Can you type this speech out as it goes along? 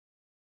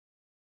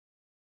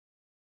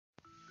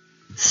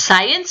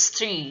Science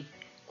 3,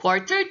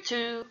 Quarter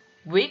 2,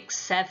 Week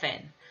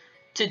 7.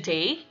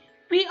 Today,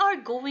 we are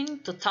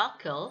going to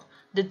tackle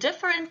the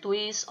different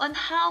ways on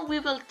how we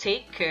will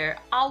take care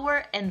of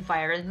our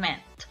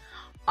environment.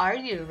 Are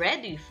you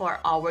ready for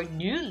our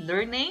new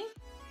learning?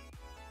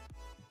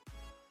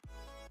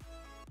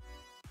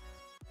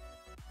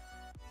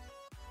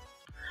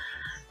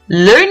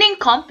 Learning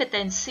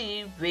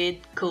competency with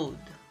code.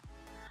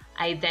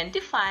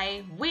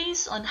 Identify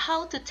ways on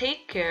how to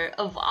take care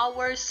of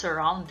our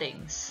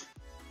surroundings.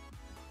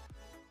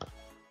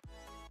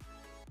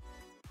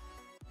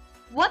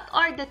 What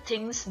are the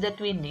things that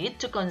we need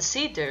to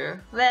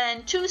consider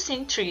when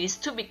choosing trees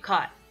to be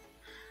cut?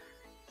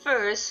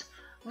 First,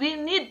 we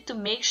need to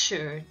make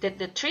sure that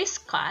the trees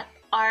cut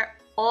are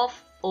of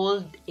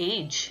old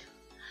age.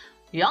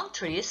 Young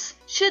trees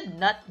should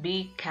not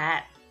be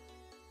cut.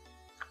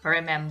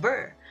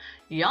 Remember,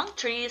 young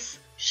trees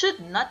should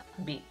not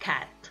be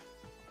cut.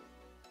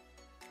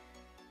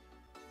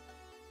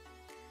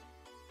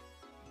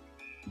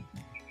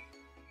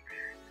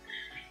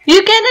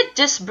 You cannot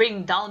just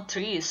bring down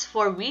trees,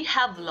 for we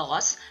have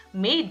laws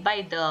made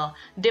by the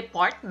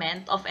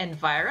Department of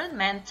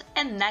Environment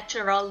and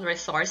Natural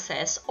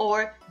Resources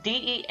or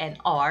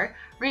DENR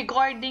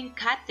regarding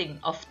cutting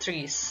of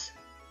trees.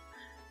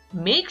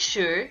 Make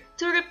sure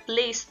to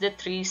replace the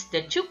trees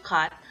that you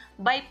cut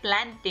by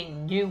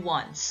planting new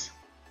ones.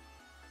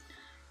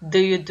 Do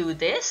you do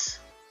this?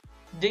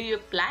 Do you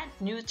plant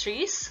new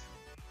trees?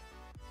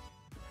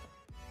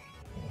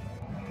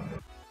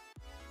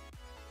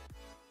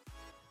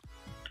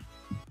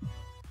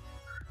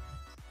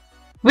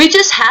 We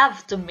just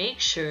have to make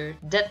sure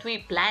that we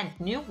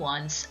plant new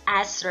ones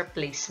as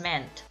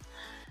replacement.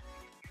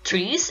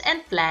 Trees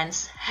and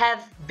plants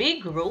have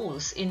big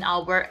roles in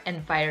our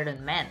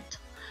environment.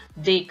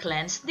 They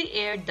cleanse the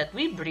air that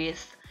we breathe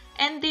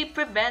and they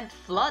prevent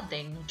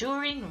flooding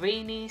during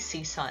rainy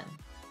season.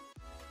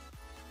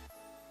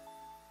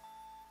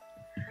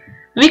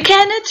 We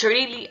cannot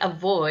really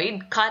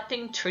avoid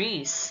cutting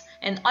trees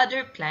and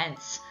other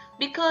plants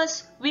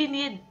because we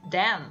need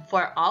them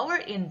for our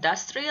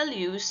industrial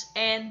use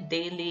and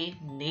daily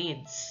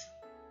needs.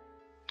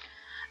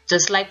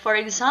 Just like, for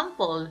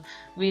example,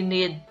 we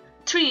need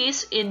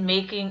trees in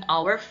making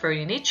our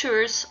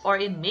furnitures or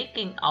in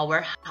making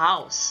our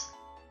house.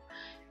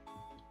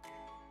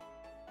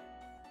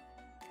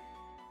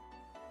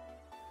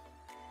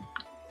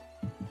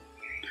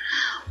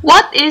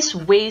 What is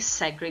waste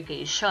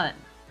segregation?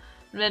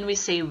 When we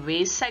say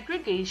waste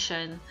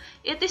segregation,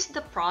 it is the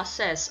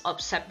process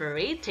of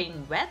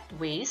separating wet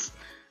waste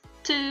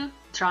to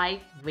dry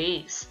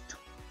waste,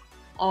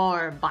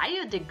 or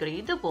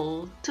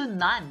biodegradable to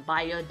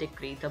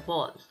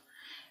non-biodegradable.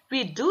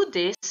 We do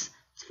this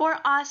for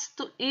us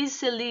to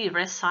easily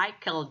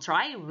recycle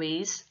dry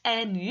waste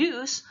and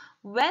use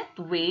wet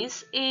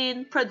waste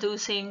in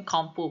producing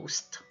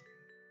compost.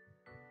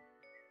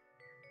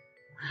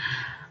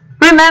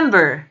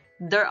 Remember,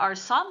 there are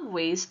some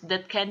waste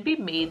that can be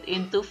made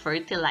into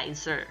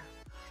fertilizer.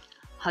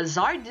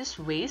 Hazardous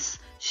waste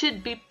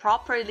should be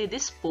properly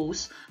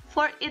disposed,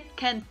 for it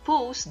can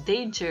pose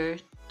danger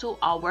to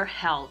our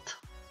health.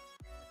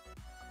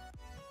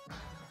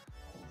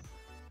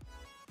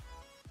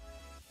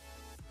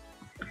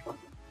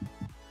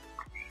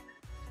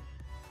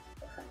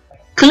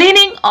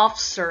 Cleaning of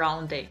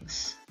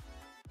surroundings.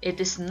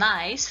 It is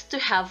nice to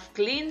have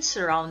clean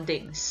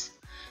surroundings.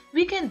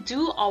 We can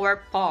do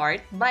our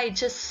part by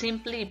just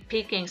simply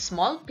picking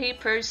small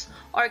papers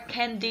or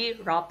candy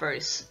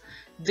wrappers.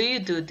 Do you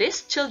do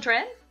this,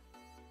 children?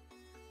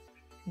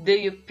 Do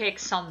you pick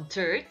some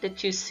dirt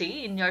that you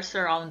see in your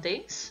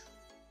surroundings?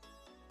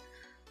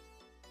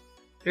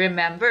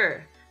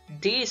 Remember,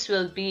 this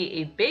will be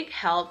a big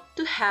help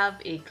to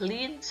have a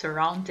clean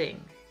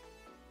surrounding.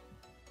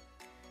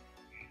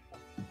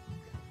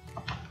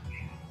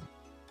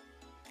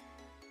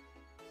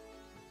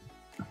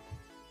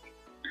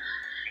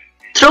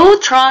 Throw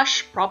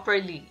trash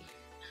properly.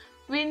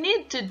 We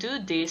need to do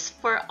this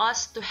for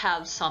us to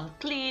have some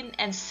clean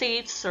and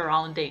safe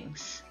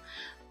surroundings.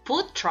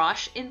 Put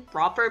trash in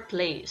proper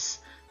place,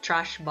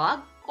 trash bag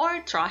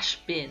or trash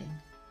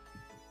bin.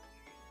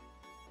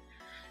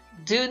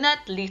 Do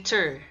not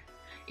litter.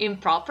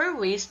 Improper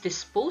waste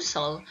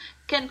disposal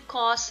can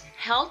cause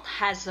health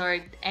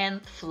hazard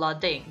and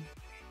flooding.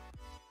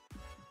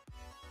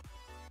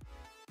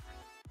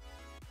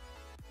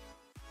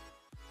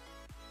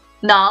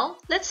 Now,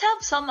 let's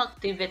have some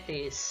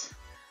activities.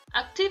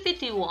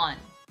 Activity 1.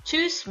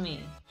 Choose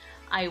me.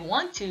 I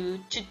want you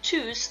to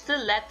choose the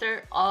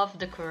letter of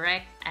the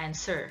correct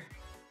answer.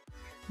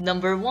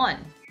 Number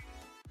 1.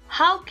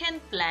 How can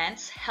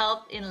plants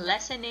help in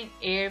lessening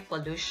air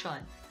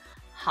pollution?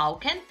 How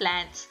can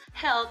plants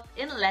help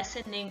in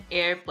lessening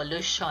air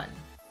pollution?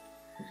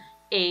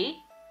 A.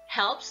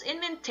 Helps in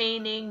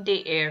maintaining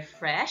the air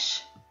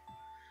fresh.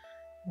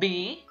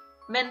 B.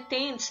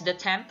 Maintains the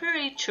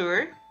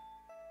temperature.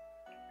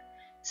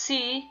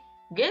 C.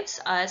 Gives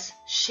us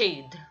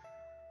shade.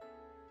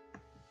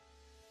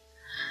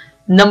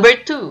 Number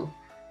 2.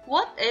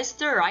 What is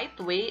the right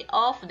way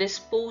of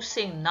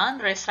disposing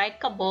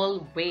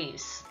non-recyclable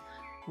waste?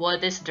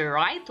 What is the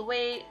right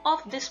way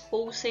of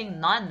disposing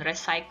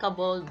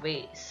non-recyclable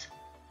waste?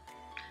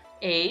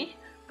 A.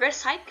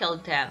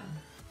 Recycle them.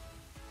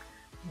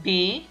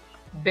 B.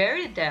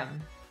 Bury them.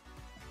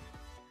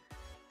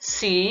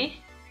 C.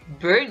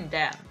 Burn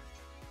them.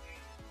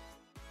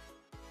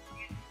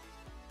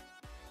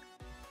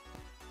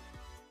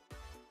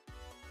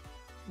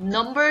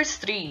 Number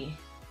 3.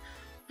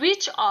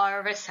 Which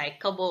are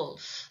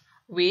recyclables?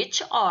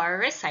 Which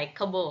are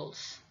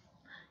recyclables?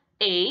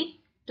 A.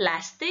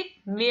 Plastic,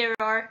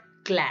 mirror,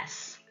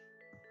 glass.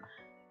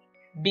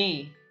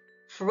 B.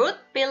 Fruit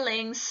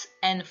peelings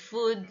and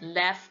food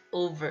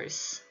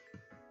leftovers.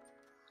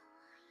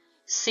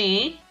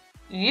 C.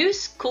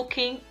 Used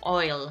cooking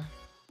oil.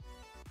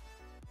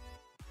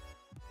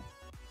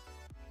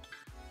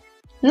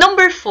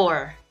 Number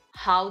 4.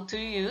 How do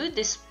you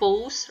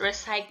dispose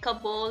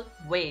recyclable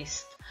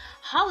waste?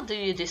 How do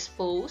you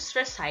dispose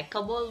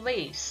recyclable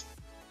waste?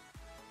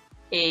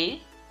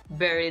 A.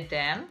 Bury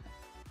them.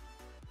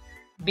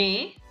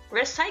 B.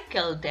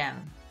 Recycle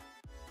them.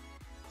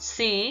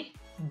 C.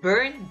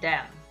 Burn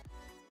them.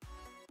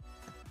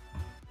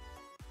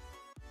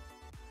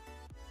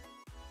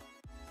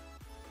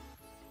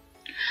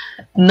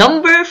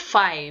 Number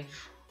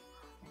 5.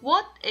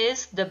 What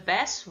is the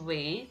best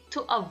way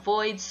to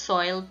avoid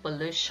soil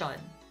pollution?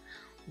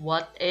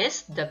 What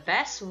is the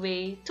best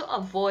way to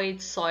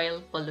avoid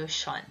soil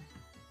pollution?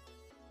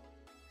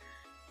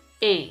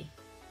 A.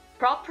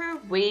 Proper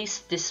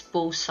waste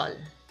disposal.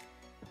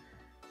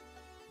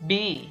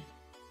 B.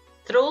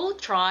 Throw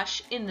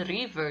trash in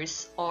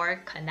rivers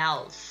or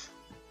canals.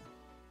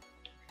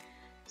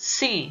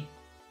 C.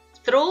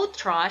 Throw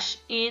trash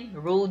in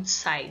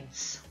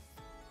roadsides.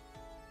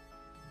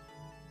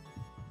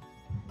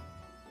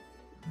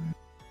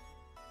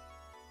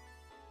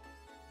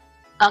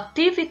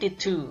 Activity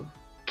 2.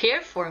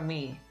 Care for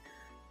me.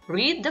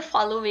 Read the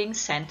following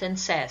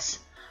sentences.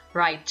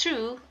 Write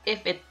true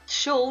if it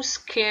shows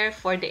care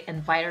for the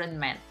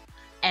environment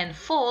and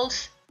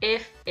false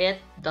if it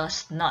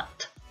does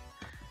not.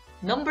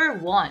 Number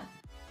 1.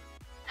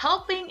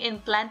 Helping in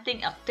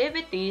planting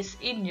activities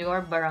in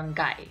your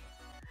barangay.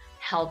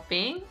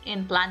 Helping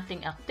in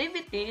planting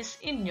activities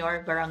in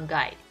your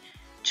barangay.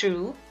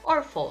 True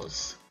or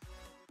false?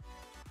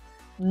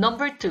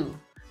 Number 2.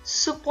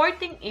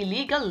 Supporting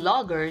illegal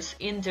loggers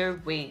in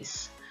their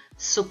ways.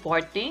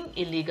 Supporting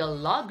illegal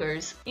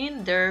loggers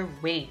in their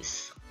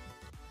ways.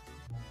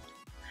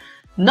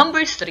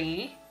 Number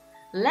 3.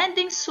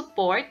 Lending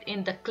support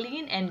in the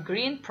clean and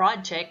green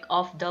project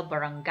of the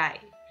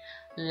barangay.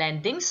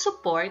 Lending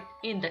support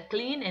in the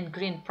clean and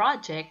green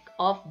project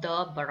of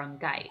the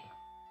barangay.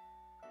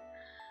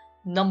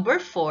 Number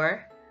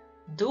 4.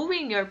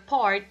 Doing your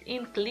part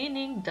in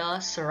cleaning the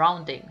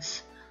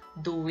surroundings.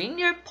 Doing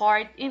your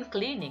part in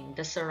cleaning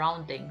the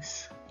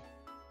surroundings.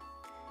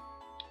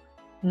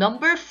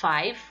 Number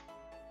 5.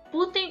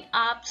 Putting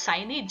up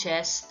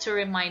signages to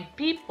remind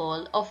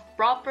people of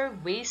proper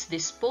waste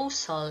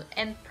disposal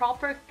and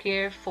proper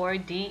care for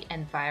the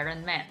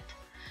environment.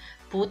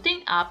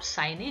 Putting up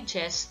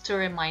signages to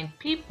remind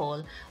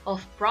people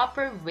of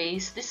proper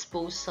waste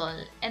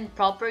disposal and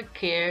proper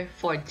care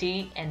for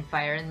the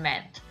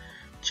environment.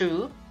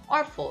 True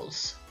or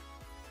false?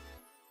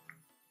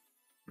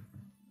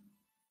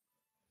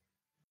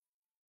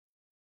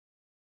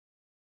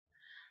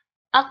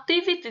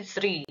 Activity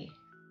 3.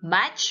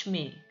 Match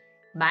me.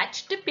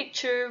 Match the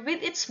picture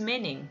with its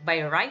meaning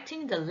by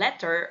writing the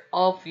letter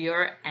of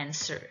your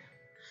answer.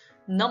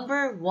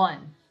 Number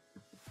 1.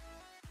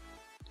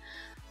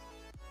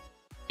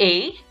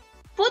 A.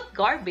 Put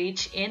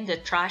garbage in the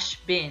trash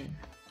bin.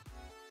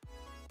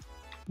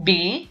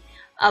 B.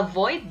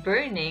 Avoid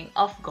burning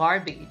of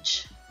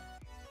garbage.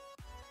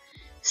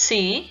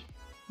 C.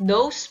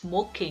 No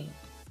smoking.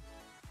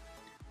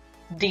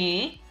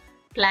 D.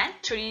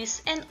 Plant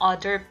trees and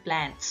other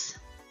plants.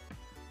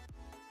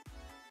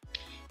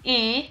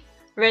 E.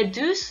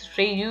 Reduce,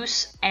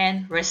 reuse,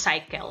 and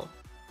recycle.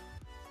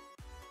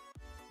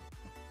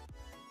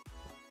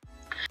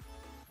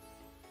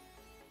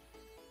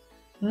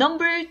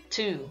 Number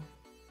 2.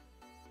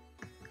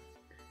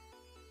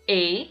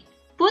 A.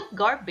 Put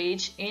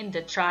garbage in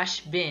the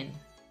trash bin.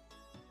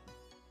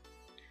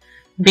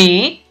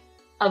 B.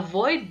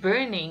 Avoid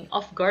burning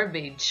of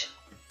garbage.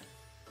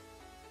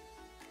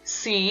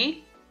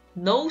 C.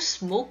 No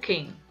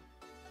smoking.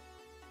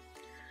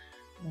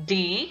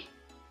 D.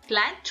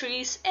 Plant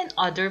trees and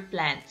other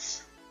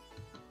plants.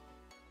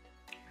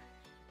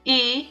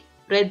 E.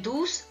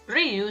 Reduce,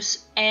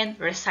 reuse, and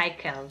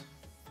recycle.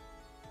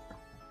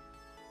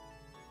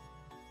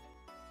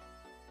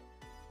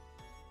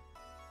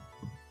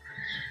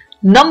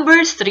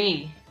 Number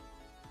 3.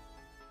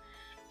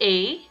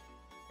 A.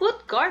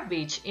 Put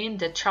garbage in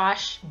the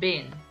trash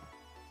bin.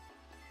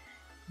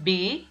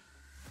 B.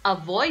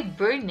 Avoid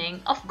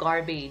burning of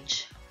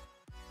garbage.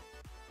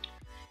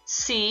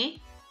 C.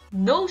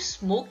 No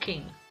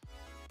smoking.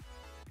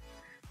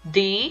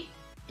 D.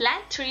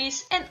 Plant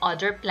trees and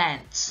other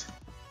plants.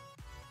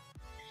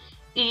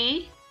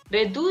 E.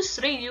 Reduce,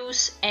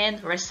 reuse,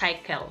 and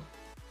recycle.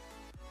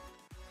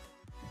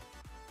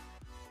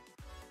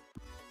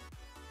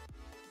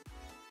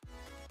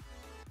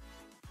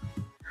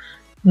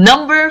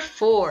 Number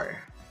 4.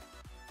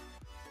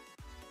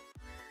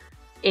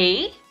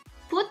 A.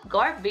 Put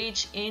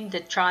garbage in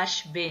the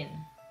trash bin.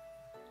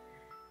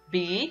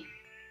 B.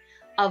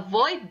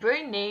 Avoid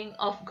burning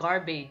of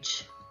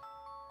garbage.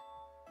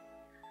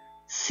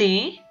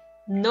 C.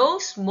 No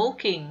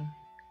smoking.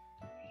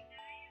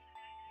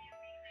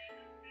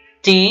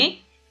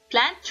 D.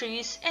 Plant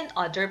trees and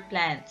other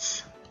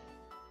plants.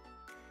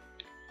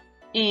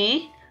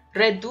 E.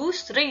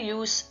 Reduce,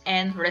 reuse,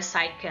 and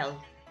recycle.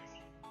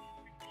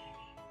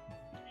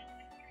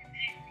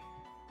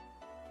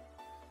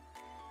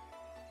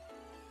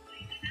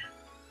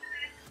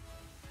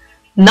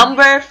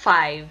 Number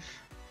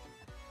 5.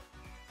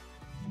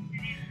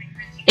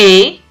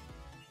 A.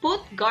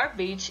 Put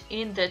garbage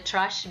in the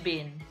trash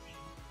bin.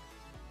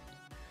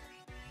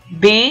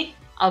 B.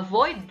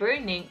 Avoid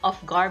burning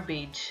of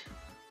garbage.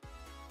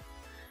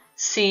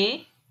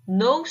 C.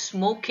 No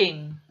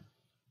smoking.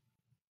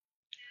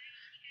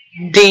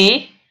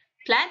 D.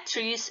 Plant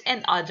trees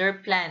and other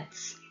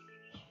plants.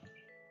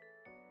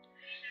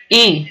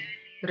 E.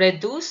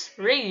 Reduce,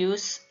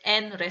 reuse,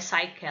 and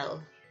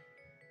recycle.